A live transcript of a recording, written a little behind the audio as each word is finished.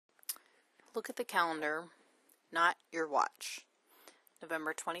Look at the calendar, not your watch.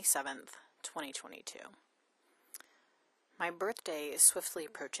 November 27th, 2022. My birthday is swiftly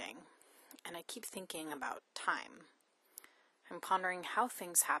approaching, and I keep thinking about time. I'm pondering how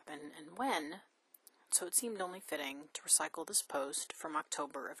things happen and when, so it seemed only fitting to recycle this post from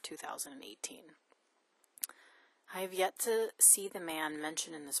October of 2018. I have yet to see the man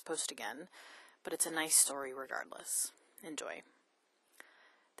mentioned in this post again, but it's a nice story regardless. Enjoy.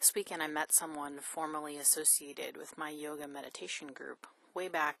 This weekend I met someone formerly associated with my yoga meditation group way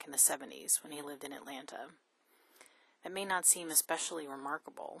back in the 70s when he lived in Atlanta. It may not seem especially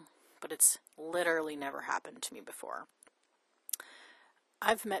remarkable, but it's literally never happened to me before.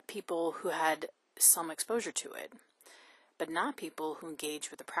 I've met people who had some exposure to it, but not people who engaged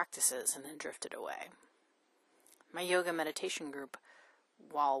with the practices and then drifted away. My yoga meditation group,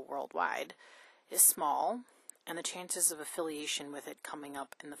 while worldwide, is small, and the chances of affiliation with it coming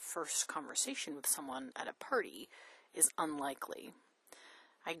up in the first conversation with someone at a party is unlikely.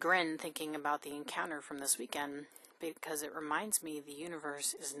 I grin thinking about the encounter from this weekend because it reminds me the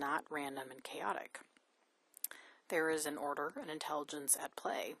universe is not random and chaotic. There is an order and intelligence at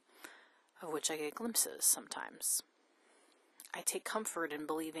play, of which I get glimpses sometimes. I take comfort in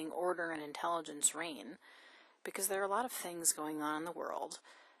believing order and intelligence reign because there are a lot of things going on in the world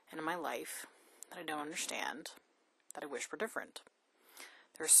and in my life that I don't understand, that I wish were different.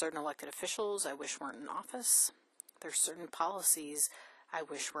 There are certain elected officials I wish weren't in office. There are certain policies I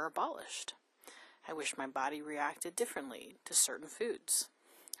wish were abolished. I wish my body reacted differently to certain foods.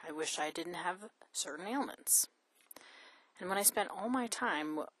 I wish I didn't have certain ailments. And when I spent all my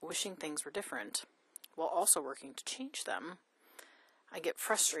time wishing things were different, while also working to change them, I get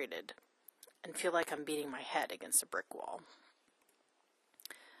frustrated and feel like I'm beating my head against a brick wall.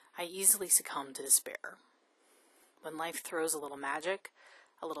 I easily succumb to despair. When life throws a little magic,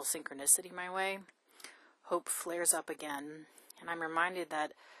 a little synchronicity my way, hope flares up again, and I'm reminded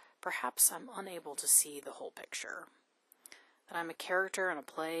that perhaps I'm unable to see the whole picture. That I'm a character in a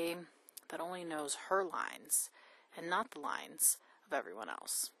play that only knows her lines and not the lines of everyone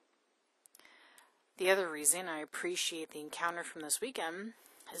else. The other reason I appreciate the encounter from this weekend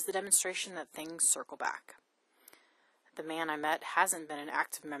is the demonstration that things circle back. The man I met hasn't been an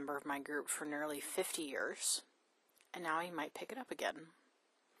active member of my group for nearly 50 years, and now he might pick it up again.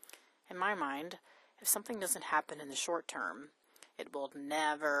 In my mind, if something doesn't happen in the short term, it will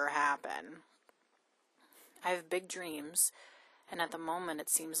never happen. I have big dreams, and at the moment it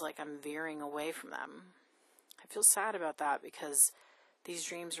seems like I'm veering away from them. I feel sad about that because these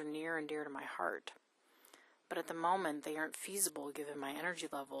dreams are near and dear to my heart. But at the moment, they aren't feasible given my energy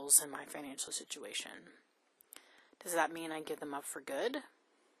levels and my financial situation. Does that mean I give them up for good?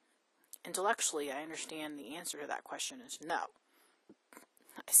 Intellectually, I understand the answer to that question is no.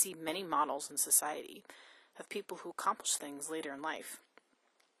 I see many models in society of people who accomplish things later in life.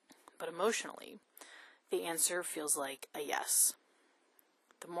 But emotionally, the answer feels like a yes.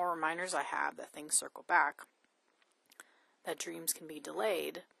 The more reminders I have that things circle back, that dreams can be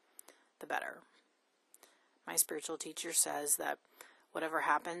delayed, the better. My spiritual teacher says that whatever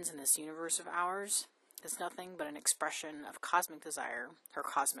happens in this universe of ours is nothing but an expression of cosmic desire or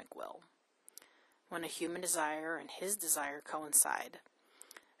cosmic will. When a human desire and his desire coincide,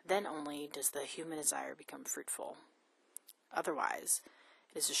 then only does the human desire become fruitful. Otherwise,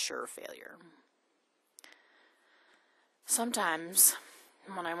 it is a sure failure. Sometimes,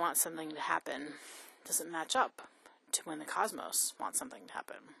 when I want something to happen, it doesn't match up to when the cosmos wants something to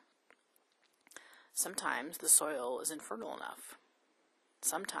happen. Sometimes the soil isn't fertile enough.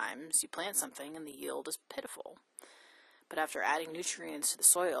 Sometimes you plant something and the yield is pitiful. But after adding nutrients to the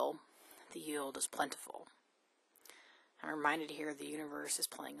soil, the yield is plentiful. I'm reminded here the universe is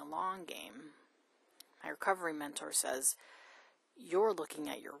playing a long game. My recovery mentor says, you're looking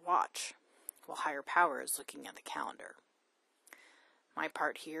at your watch, while higher power is looking at the calendar. My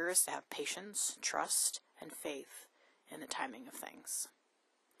part here is to have patience, trust, and faith in the timing of things.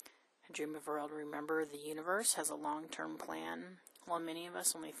 I dream of a world where remember the universe has a long-term plan, while many of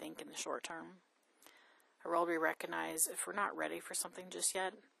us only think in the short term. A world we recognize if we're not ready for something just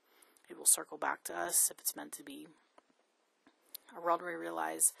yet, it will circle back to us if it's meant to be. A world where we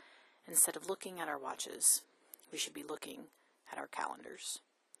realize instead of looking at our watches, we should be looking at our calendars.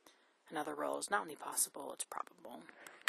 Another world is not only possible, it's probable.